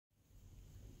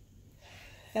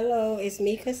Hello, it's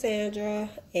me, Cassandra,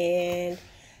 and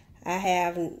I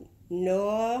have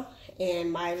Noah and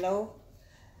Milo.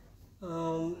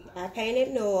 I painted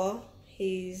Noah.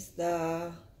 He's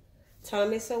the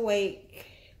Thomas Awake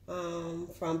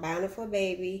from Bountiful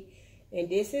Baby, and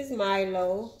this is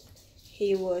Milo.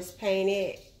 He was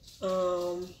painted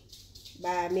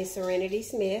by Miss Serenity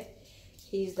Smith.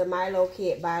 He's the Milo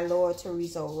kit by Laura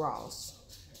Teresa Ross.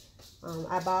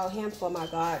 I bought him for my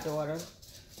goddaughter.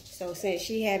 So since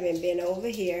she haven't been over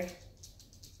here,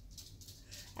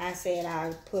 I said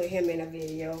I'll put him in a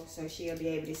video so she'll be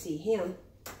able to see him.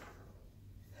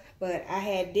 But I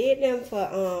had did them for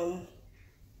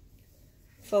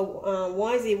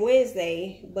Onesie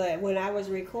Wednesday, but when I was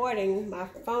recording my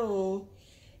phone,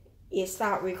 it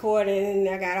stopped recording and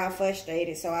I got all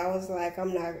frustrated. So I was like,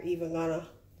 I'm not even gonna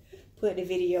put the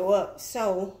video up.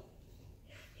 So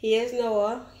here's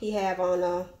Noah. He have on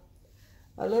a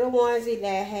little onesie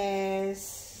that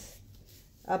has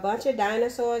a bunch of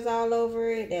dinosaurs all over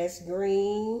it. That's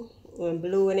green and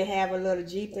blue, and it have a little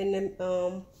Jeep in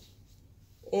the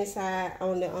inside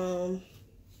on the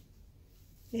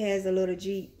it has a little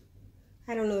Jeep.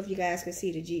 I don't know if you guys can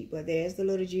see the Jeep, but there's the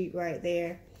little Jeep right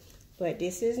there. But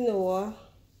this is Noah,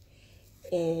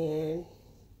 and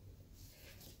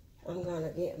I'm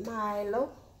gonna get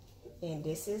Milo, and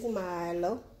this is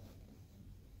Milo.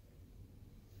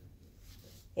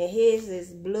 And his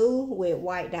is blue with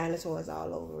white dinosaurs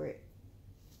all over it.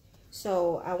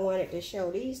 So I wanted to show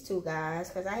these two guys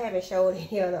because I haven't showed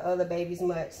any of the other babies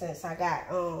much since I got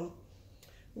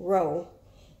Rowe.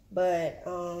 But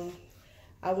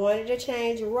I wanted to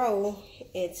change Rowe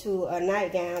into a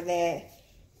nightgown that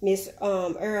Miss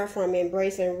Earl from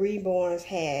Embracing Reborns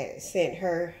had sent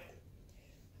her.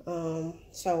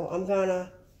 So I'm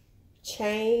gonna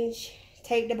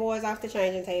take the boys off the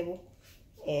changing table,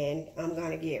 and I'm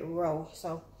gonna get Rowe.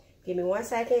 So give me 1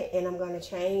 second and I'm gonna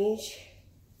change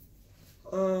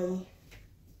Rowe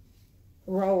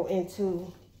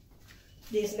into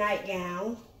this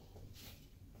nightgown.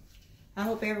 I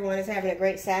hope everyone is having a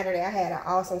great Saturday. I had an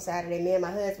awesome Saturday. Me and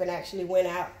my husband actually went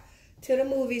out to the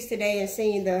movies today and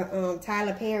seen the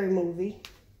Tyler Perry movie.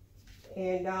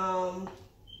 And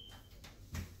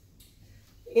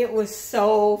it was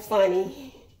so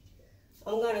funny.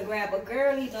 I'm gonna grab a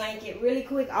girly blanket really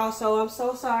quick. Also, I'm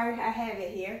so sorry I have it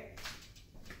here.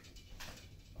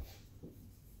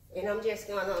 And I'm just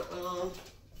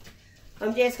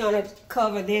gonna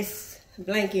cover this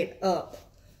blanket up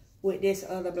with this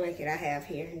other blanket I have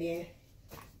here. And then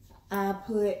I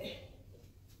put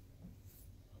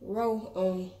Rowe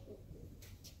on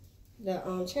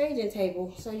the changing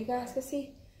table so you guys can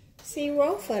see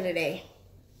Rowe for today.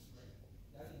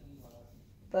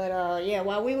 But yeah,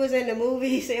 while we was in the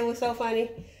movies, it was so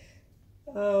funny.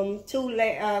 It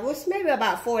was maybe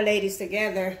about 4 ladies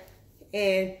together,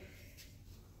 and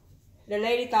the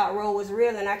lady thought Rowe was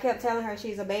real, and I kept telling her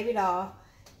she's a baby doll,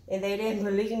 and they didn't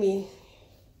believe me.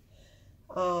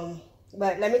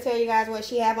 But let me tell you guys what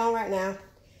she have on right now.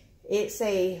 It's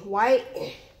a white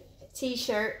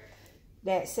t-shirt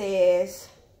that says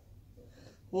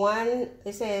one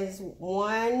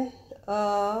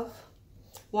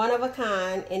of a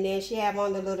kind, and then she have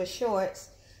on the little shorts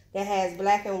that has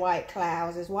black and white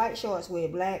clouds. It's white shorts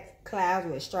with black clouds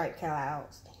with striped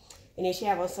clouds. And then she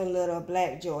have on some little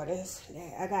black Jordans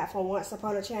that I got from Once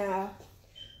Upon a Child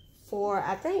for,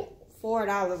 I think,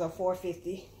 $4 or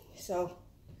 $4.50. So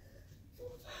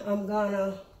I'm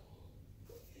gonna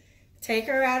take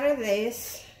her out of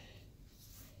this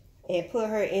and put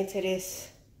her into this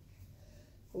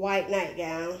white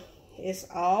nightgown. It's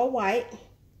all white.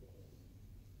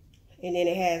 And then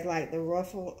it has like the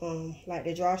ruffle, like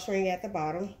the drawstring at the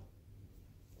bottom.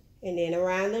 And then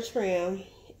around the trim,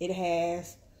 it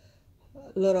has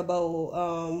little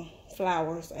bow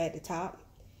flowers at the top.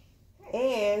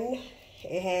 And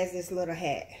it has this little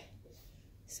hat.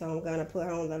 So I'm gonna put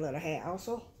her on the little hat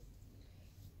also.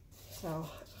 So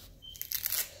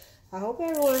I hope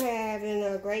everyone having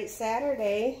a great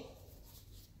Saturday.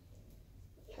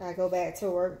 I go back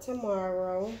to work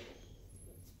tomorrow.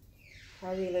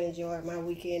 I really enjoyed my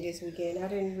weekend this weekend. I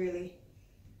didn't really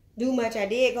do much. I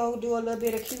did go do a little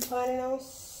bit of couponing on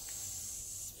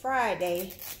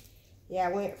Friday. Yeah,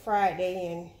 I went Friday,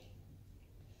 and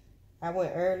I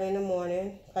went early in the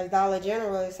morning because Dollar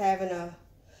General is having a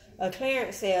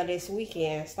clearance sale this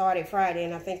weekend. Started Friday,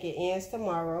 and I think it ends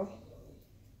tomorrow.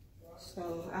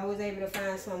 So I was able to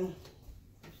find some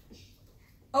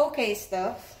okay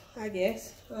stuff, I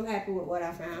guess. I'm happy with what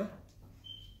I found.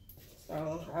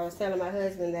 So I was telling my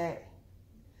husband that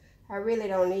I really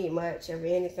don't need much of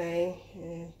anything.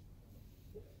 And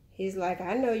he's like,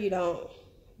 I know you don't,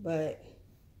 but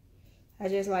I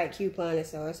just like couponing,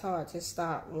 so it's hard to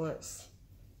stop once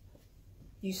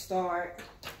you start.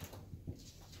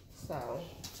 So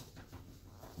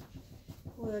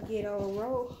we'll get old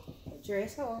Rowe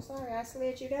dress. Oh, sorry, I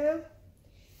slid you down.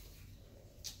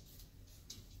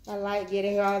 I like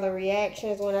getting all the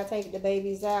reactions when I take the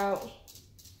babies out.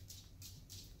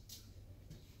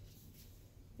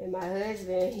 And my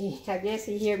husband, I guess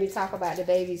he hear me talk about the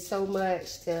babies so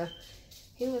much,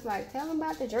 he was like, tell him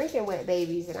about the drinking wet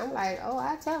babies. And I'm like, oh,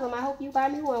 I tell him, I hope you buy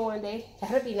me one day.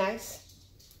 That'll be nice.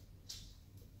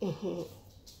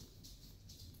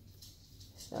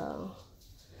 So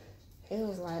it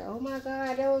was like, oh my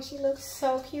God, oh, she looks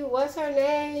so cute. What's her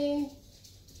name?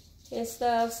 And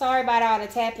stuff. Sorry about all the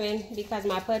tapping because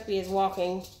my puppy is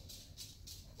walking.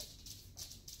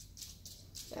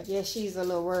 I guess she's a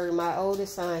little worried. My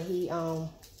oldest son,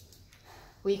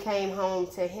 we came home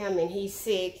to him and he's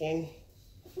sick and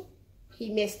he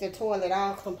missed the toilet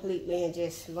all completely and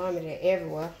just vomited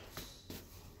everywhere.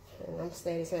 And I'm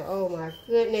steady saying, oh my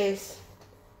goodness.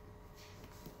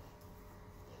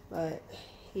 But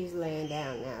he's laying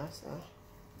down now, so.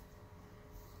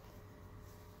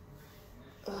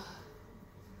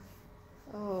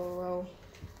 Oh, Rowe.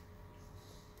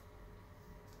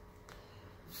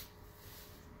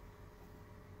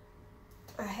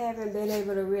 I haven't been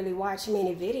able to really watch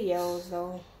many videos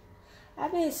though.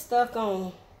 I've been stuck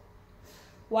on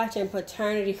watching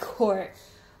Paternity Court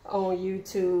on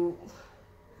YouTube.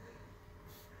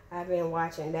 I've been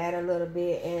watching that a little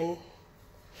bit, and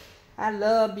I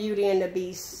love Beauty and the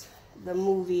Beast, the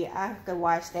movie. I have to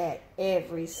watch that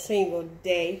every single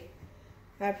day.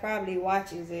 I probably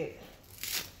watches it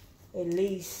at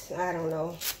least, I don't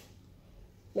know,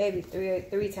 maybe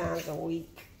three times a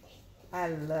week. I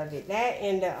love it. That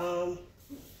and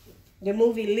the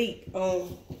movie Leap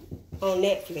on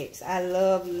Netflix. I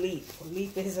love Leap.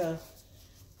 Leap is a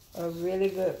really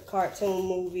good cartoon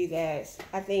movie that's,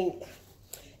 I think,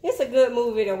 it's a good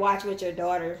movie to watch with your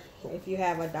daughter if you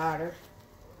have a daughter.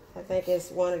 I think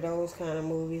it's one of those kind of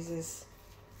movies. It's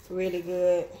really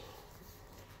good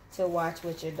to watch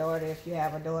with your daughter if you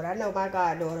have a daughter. I know my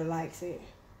goddaughter likes it.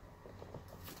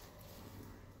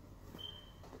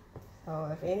 So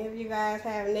if any of you guys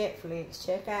have Netflix,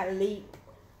 check out Leap.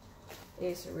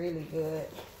 It's really good.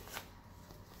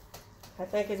 I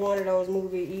think it's one of those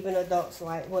movies even adults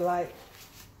will like.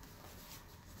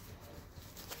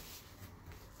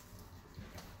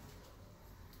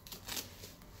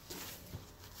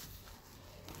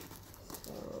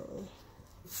 So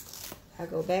I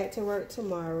go back to work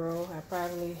tomorrow. I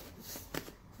probably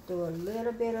do a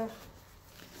little bit of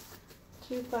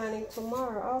couponing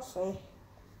tomorrow also.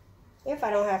 If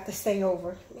I don't have to stay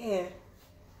over. Man.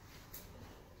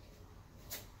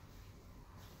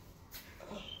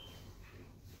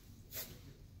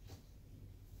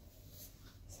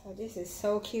 So this is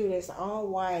so cute. It's all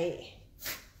white.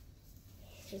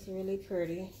 It's really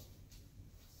pretty.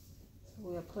 So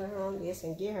we'll put her on this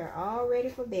and get her all ready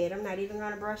for bed. I'm not even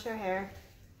going to brush her hair.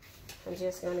 I'm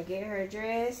just going to get her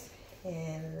dressed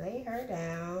and lay her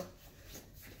down.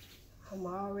 I'm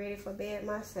all ready for bed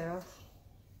myself.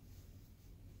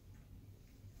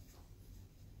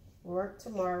 Work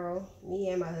tomorrow. Me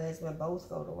and my husband both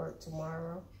go to work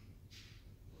tomorrow.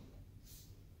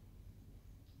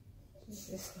 This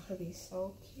is gonna be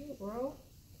so cute, bro.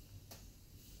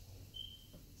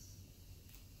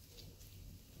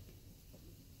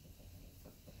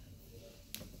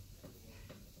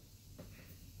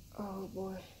 Oh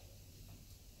boy.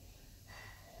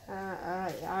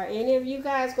 Are any of you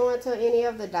guys going to any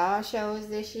of the doll shows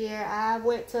this year? I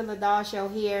went to the doll show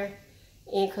here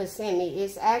in Kissimmee.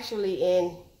 It's actually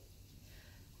in,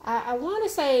 I want to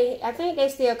say, I think they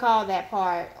still call that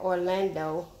part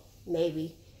Orlando,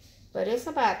 maybe. But it's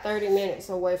about 30 minutes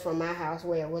away from my house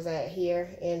where it was at here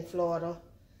in Florida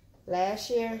last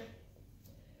year.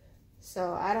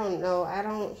 So I don't know. I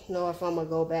don't know if I'm going to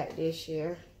go back this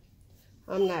year.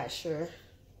 I'm not sure.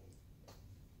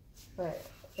 But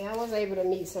yeah, I was able to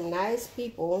meet some nice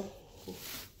people.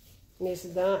 Miss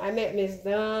Dunn. I met Miss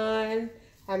Dunn.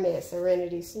 I met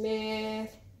Serenity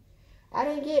Smith. I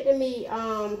didn't get to meet,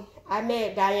 I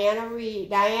met Diana Reed.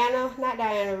 Not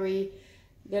Diana Reed.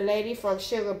 The lady from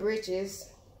Sugar Britches.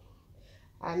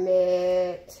 I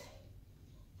met,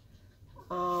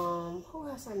 who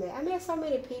else I met? I met so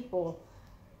many people.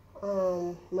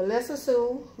 Melissa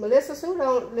Sue. Melissa Sue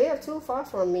don't live too far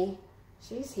from me.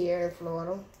 She's here in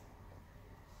Florida.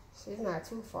 She's not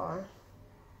too far.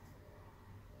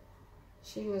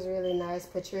 She was really nice.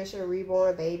 Patricia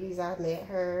Reborn Babies, I met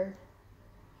her.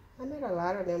 I met a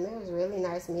lot of them. It was really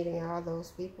nice meeting all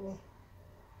those people.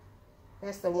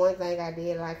 That's the one thing I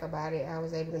did like about it. I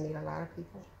was able to meet a lot of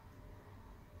people.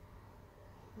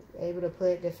 Able to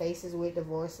put the faces with the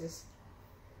voices.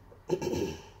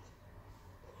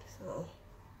 So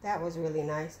that was really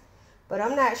nice. But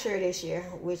I'm not sure this year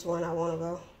which one I want to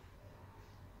go.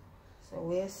 So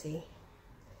we'll see.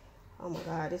 Oh my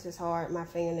God, this is hard. My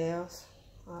fingernails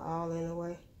are all in the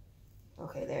way.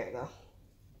 Okay, there we go.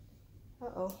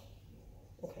 Uh-oh.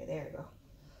 Okay, there we go.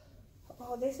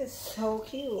 Oh, this is so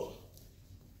cute.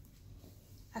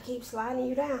 I keep sliding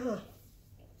you down, huh?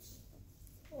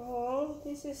 Oh,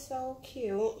 this is so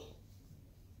cute.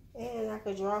 And I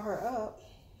could draw her up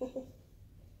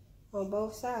on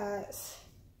both sides.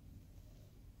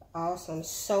 Awesome.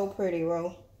 So pretty,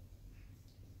 Rowe.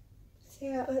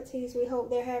 See our aunties, we hope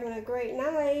they're having a great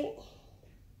night.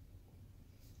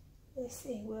 Let's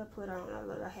see, we'll put on a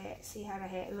little hat. See how the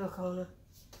hat look on her.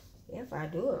 If I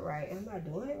do it right. Am I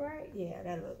doing it right? Yeah,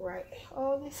 that look right.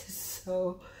 Oh, this is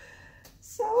so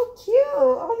cute.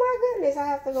 Oh my goodness. I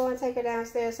have to go and take her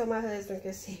downstairs so my husband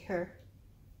can see her.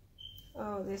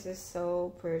 Oh, this is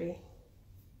so pretty.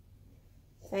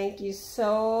 Thank you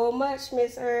so much,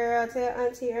 Miss Earl. Tell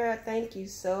Auntie Earl, thank you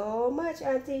so much,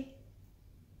 Auntie.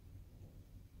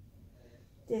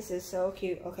 This is so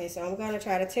cute. Okay, so I'm going to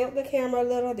try to tilt the camera a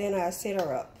little, then I'll sit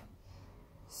her up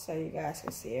so you guys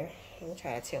can see her. I'm going to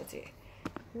try to tilt it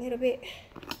a little bit.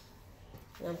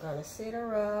 And I'm going to sit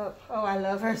her up. Oh, I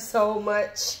love her so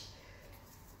much.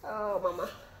 Oh, mama.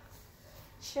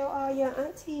 Show all your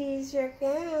aunties your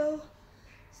gown.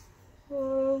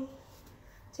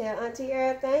 Tell Auntie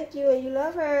Earl thank you and you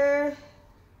love her.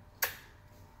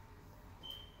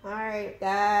 All right,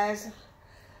 guys.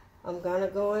 I'm going to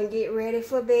go and get ready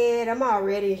for bed. I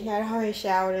already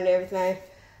showered and everything. I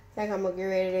think I'm going to get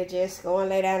ready to just go and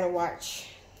lay down and watch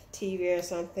TV or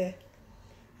something.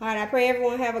 All right, I pray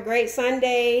everyone have a great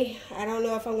Sunday. I don't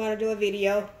know if I'm going to do a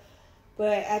video,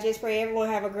 but I just pray everyone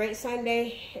have a great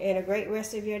Sunday and a great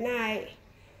rest of your night.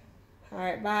 All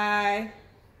right, bye.